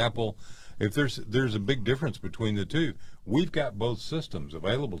has Apple. If there's a big difference between the two, we've got both systems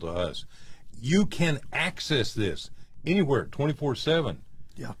available to us. You can access this anywhere, 24/7.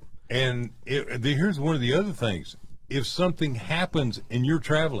 Yeah. And here's one of the other things. If something happens and you're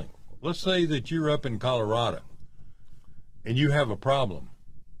traveling, let's say that you're up in Colorado and you have a problem,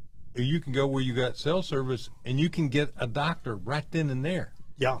 you can go where you got cell service and you can get a doctor right then and there.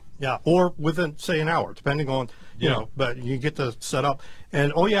 Yeah, yeah, or within, say, an hour, depending on, you know, but you get to set up.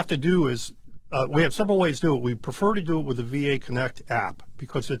 And all you have to do is, we have several ways to do it. We prefer to do it with the VA Connect app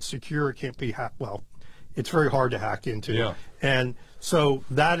because it's secure, it can't be hacked. Well, it's very hard to hack into. Yeah. And so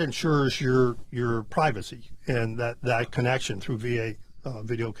that ensures your privacy and that connection through VA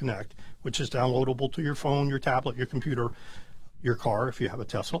Video Connect, which is downloadable to your phone, your tablet, your computer, your car, if you have a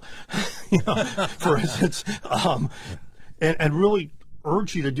Tesla, you know, for instance, and really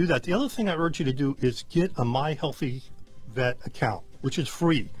urge you to do that. The other thing I urge you to do is get a My Healthy Vet account, which is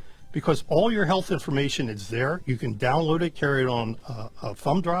free, because all your health information is there. You can download it, carry it on a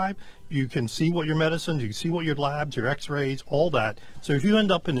thumb drive. You can see what your medicines, you can see what your labs, your x-rays, all that. So if you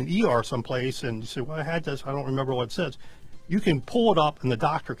end up in an ER someplace and you say, well, I had this, I don't remember what it says, you can pull it up and the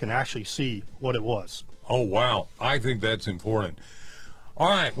doctor can actually see what it was. Oh, wow. I think that's important. All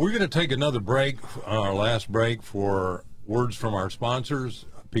right, we're going to take another break, our last break, for words from our sponsors,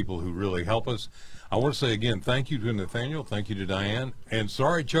 people who really help us. I want to say again, thank you to Nathaniel, thank you to Diane, and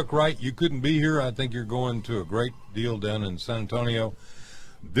sorry, Chuck Wright, you couldn't be here. I think you're going to a great deal down in San Antonio.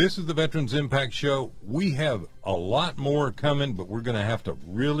 This is the Veterans Impact Show. We have a lot more coming, but we're going to have to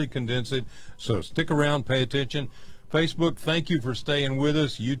really condense it. So stick around, pay attention. Facebook, thank you for staying with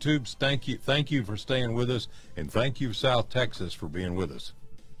us. YouTube, thank you for staying with us, and thank you, South Texas, for being with us.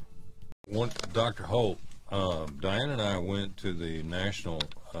 Dr. Holt, Diane and I went to the National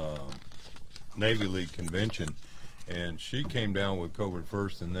Navy League convention, and she came down with COVID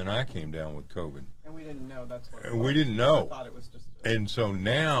first, and then I came down with COVID. And we didn't know that's what it And was. we didn't know. I thought it was just And so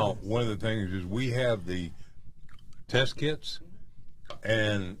now one of the things is we have the test kits,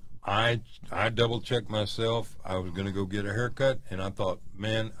 and I double checked myself. I was going to go get a haircut, and I thought,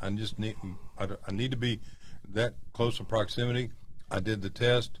 man, I need to be that close of proximity. I did the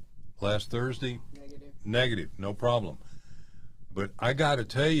test last Thursday. Negative, no problem. But I got to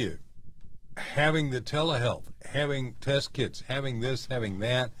tell you, having the telehealth, having test kits, having this, having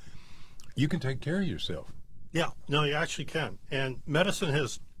that, you can take care of yourself. Yeah, no, you actually can. And medicine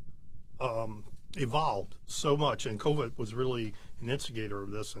has evolved so much, and COVID was really an instigator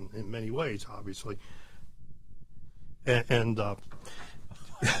of this in many ways, obviously. And I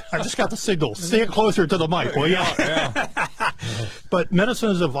just got the signal. Stand closer to the mic, will you? Yeah. But medicine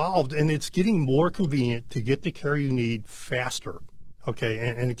has evolved, and it's getting more convenient to get the care you need faster. Okay,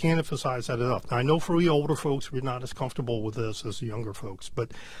 and I can't emphasize that enough. Now, I know for we older folks, we're not as comfortable with this as the younger folks,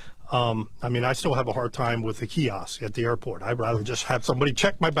 but I mean, I still have a hard time with the kiosk at the airport. I'd rather just have somebody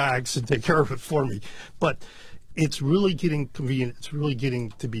check my bags and take care of it for me. But it's really getting convenient. It's really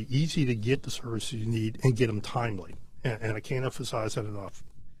getting to be easy to get the services you need and get them timely. And I can't emphasize that enough.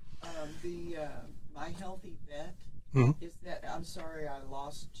 The My Healthy Vet, is that, I'm sorry, I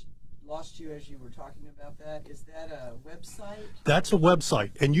lost you as you were talking about that. Is that a website? That's a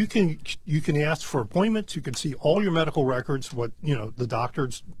website, and you can ask for appointments. You can see all your medical records, what the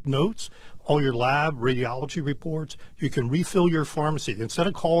doctor's notes, all your lab radiology reports. You can refill your pharmacy instead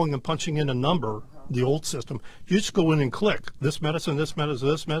of calling and punching in a number, the old system. You just go in and click this medicine, this medicine,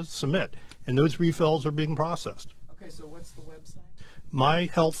 this medicine, submit, and those refills are being processed. Okay, so what's the website? My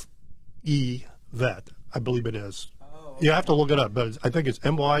Health Vet, I believe it is. Oh, You have to look it up, but I think it's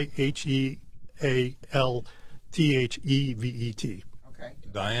MyHealthEvet. okay.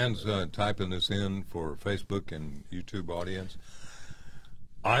 Diane's typing this in for Facebook and YouTube audience.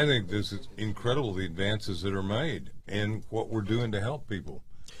 I think this is incredible, the advances that are made and what we're doing to help people.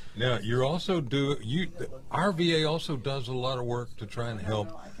 Now, you're also our VA also does a lot of work to try and help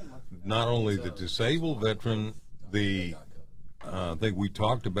not only the disabled veteran, I think we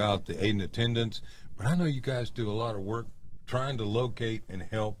talked about the aid and attendance, but I know you guys do a lot of work trying to locate and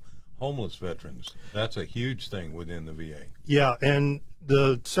help homeless veterans. That's a huge thing within the VA. Yeah, and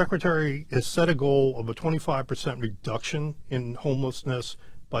the Secretary has set a goal of a 25% reduction in homelessness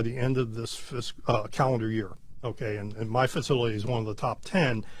by the end of this calendar year. Okay, and my facility is one of the top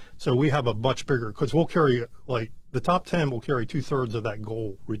 10, so we have a much bigger, because we'll carry, like, the top 10 will carry 2/3 of that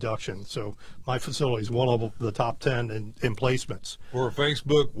goal reduction. So my facility is one of the top 10 in placements. For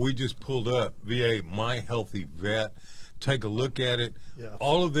Facebook, we just pulled up VA My Healthy Vet. Take a look at it. Yeah.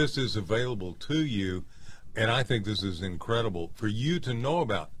 All of this is available to you, and I think this is incredible for you to know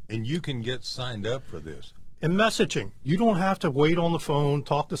about, and you can get signed up for this. And messaging, you don't have to wait on the phone,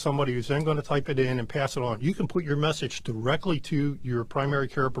 talk to somebody who's then going to type it in and pass it on. You can put your message directly to your primary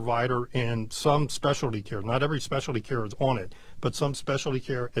care provider and some specialty care. Not every specialty care is on it, but some specialty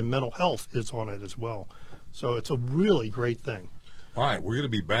care and mental health is on it as well. So it's a really great thing. All right, we're going to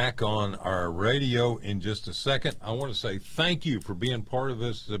be back on our radio in just a second. I want to say thank you for being part of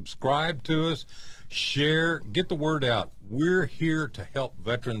this. Subscribe to us, share, get the word out. We're here to help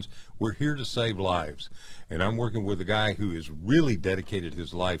veterans. We're here to save lives. And I'm working with a guy who has really dedicated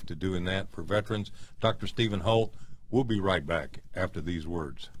his life to doing that for veterans, Dr. Stephen Holt. We'll be right back after these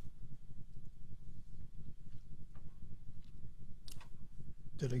words.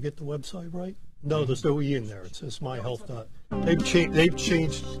 Did I get the website right? No, there's no E in there. It says My Health. They've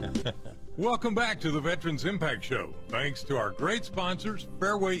changed. Welcome back to the Veterans Impact Show. Thanks to our great sponsors,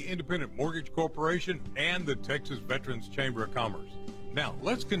 Fairway Independent Mortgage Corporation and the Texas Veterans Chamber of Commerce. Now,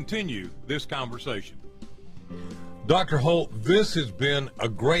 let's continue this conversation. Dr. Holt, this has been a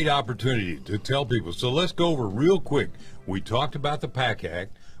great opportunity to tell people. So let's go over real quick. We talked about the PACT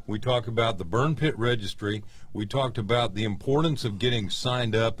Act. We talked about the burn pit registry. We talked about the importance of getting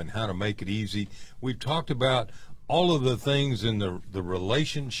signed up and how to make it easy. We've talked about all of the things in the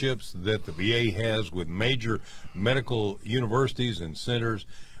relationships that the VA has with major medical universities and centers.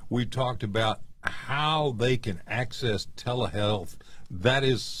 We've talked about how they can access telehealth. That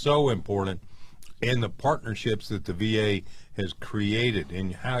is so important. and the partnerships that the VA has created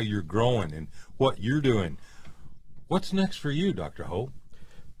and how you're growing and what you're doing. What's next for you, Dr. Holt?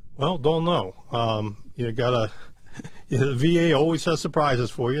 Well, don't know. You gotta. The VA always has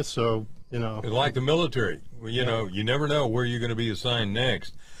surprises for you, so you know. Like the military, you know, you never know where you're going to be assigned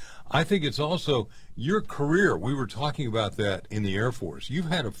next. I think it's also your career. We were talking about that in the Air Force. You've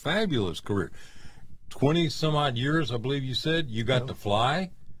had a fabulous career. 20 some odd years, I believe you said. You got to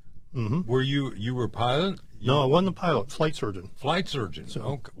fly. Mm-hmm. Were you were a pilot? No, I wasn't a pilot. Flight surgeon. Flight surgeon. So.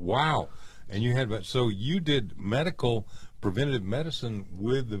 Okay. Wow. And you had, so you did medical preventative medicine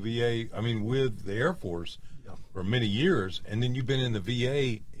with the VA, I mean, with the Air Force for many years, and then you've been in the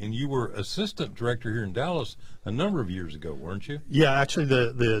VA, and you were assistant director here in Dallas a number of years ago, weren't you? Yeah, actually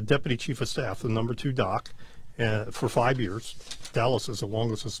the deputy chief of staff, the number 2 doc, for 5 years. Dallas is the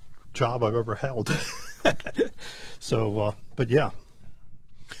longest job I've ever held. So, but yeah.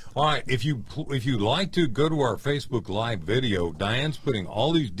 All right, if you'd like to go to our Facebook Live video, Diane's putting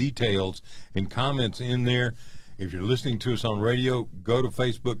all these details and comments in there. If you're listening to us on radio, go to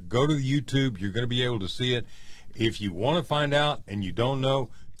Facebook, go to the YouTube. You're going to be able to see it. If you want to find out and you don't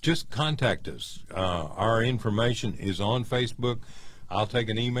know, just contact us. Our information is on Facebook. I'll take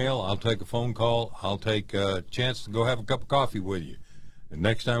an email. I'll take a phone call. I'll take a chance to go have a cup of coffee with you. And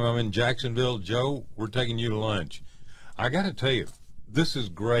next time I'm in Jacksonville, Joe, we're taking you to lunch. I got to tell you, this is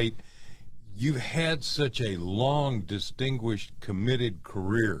great. You've had such a long, distinguished, committed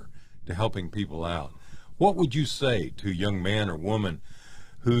career to helping people out. What would you say to a young man or woman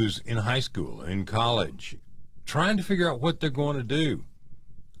who's in high school, in college, trying to figure out what they're going to do?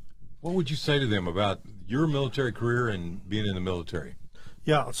 What would you say to them about your military career and being in the military?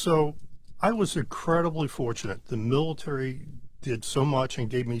 Yeah, so I was incredibly fortunate. The military did so much and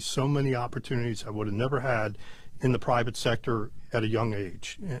gave me so many opportunities I would have never had in the private sector at a young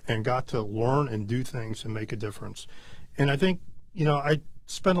age, and got to learn and do things and make a difference. And I think, you know, I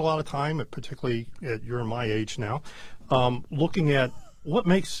spend a lot of time, particularly at you're my age now, looking at what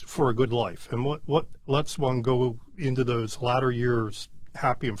makes for a good life and what lets one go into those latter years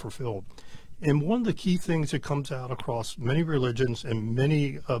happy and fulfilled. And one of the key things that comes out across many religions, and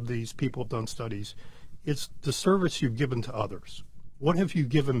many of these people have done studies, it's the service you've given to others. What have you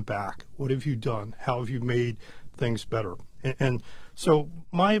given back? What have you done? How have you made things better? And so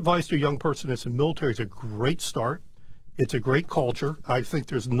my advice to a young person is the military is a great start. It's a great culture. I think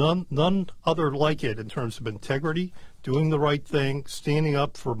there's none other like it in terms of integrity, doing the right thing, standing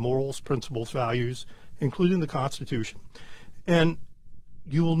up for morals, principles, values, including the Constitution. And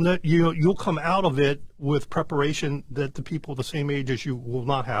you'll come out of it with preparation that the people the same age as you will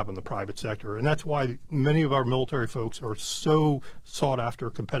not have in the private sector. And that's why many of our military folks are so sought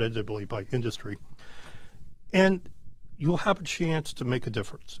after competitively by industry. And you'll have a chance to make a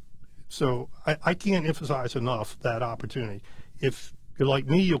difference. So I can't emphasize enough that opportunity. If you're like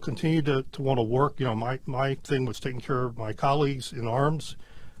me, you'll continue to want to work. You know, my thing was taking care of my colleagues in arms,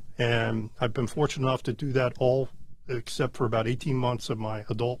 and I've been fortunate enough to do that all except for about 18 months of my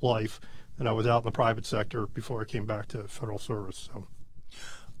adult life, and I was out in the private sector before I came back to federal service. So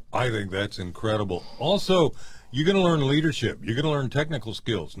I think that's incredible. Also, you're going to learn leadership. You're going to learn technical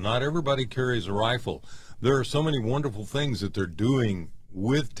skills. Not everybody carries a rifle. There are so many wonderful things that they're doing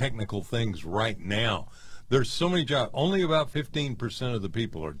with technical things right now. There's so many jobs. Only about 15% of the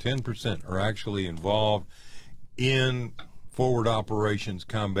people, or 10%, are actually involved in forward operations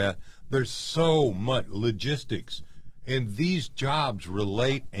combat. There's so much logistics, and these jobs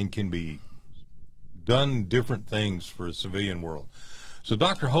relate and can be done different things for a civilian world. So,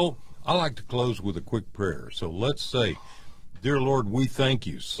 Dr. Holt, I like to close with a quick prayer. So let's say, dear Lord, we thank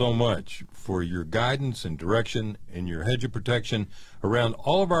you so much for your guidance and direction and your hedge of protection around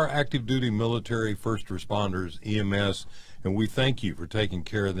all of our active duty military, first responders, EMS, and we thank you for taking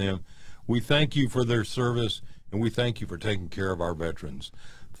care of them. We thank you for their service, and we thank you for taking care of our veterans.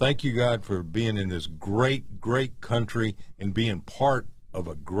 Thank you, God, for being in this great, great country and being part of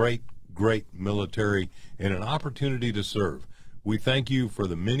a great, great military and an opportunity to serve. We thank you for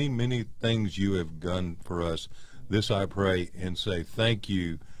the many, many things you have done for us. This I pray and say thank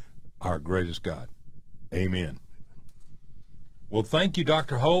you, our greatest God. Amen. Well, thank you,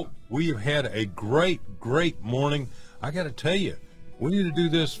 Dr. Holt. We have had a great, great morning. I got to tell you, we need to do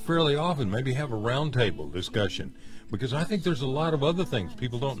this fairly often, maybe have a roundtable discussion, because I think there's a lot of other things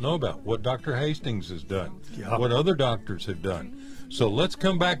people don't know about, what Dr. Hastings has done, what other doctors have done. So let's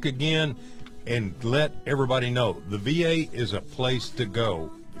come back again and let everybody know the VA is a place to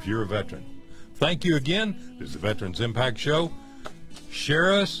go if you're a veteran. Thank you again. This is the Veterans Impact Show.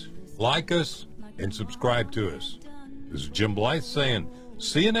 Share us, like us, and subscribe to us. This is Jim Blythe saying,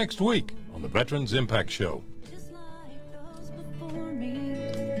 See you next week on the Veterans Impact Show.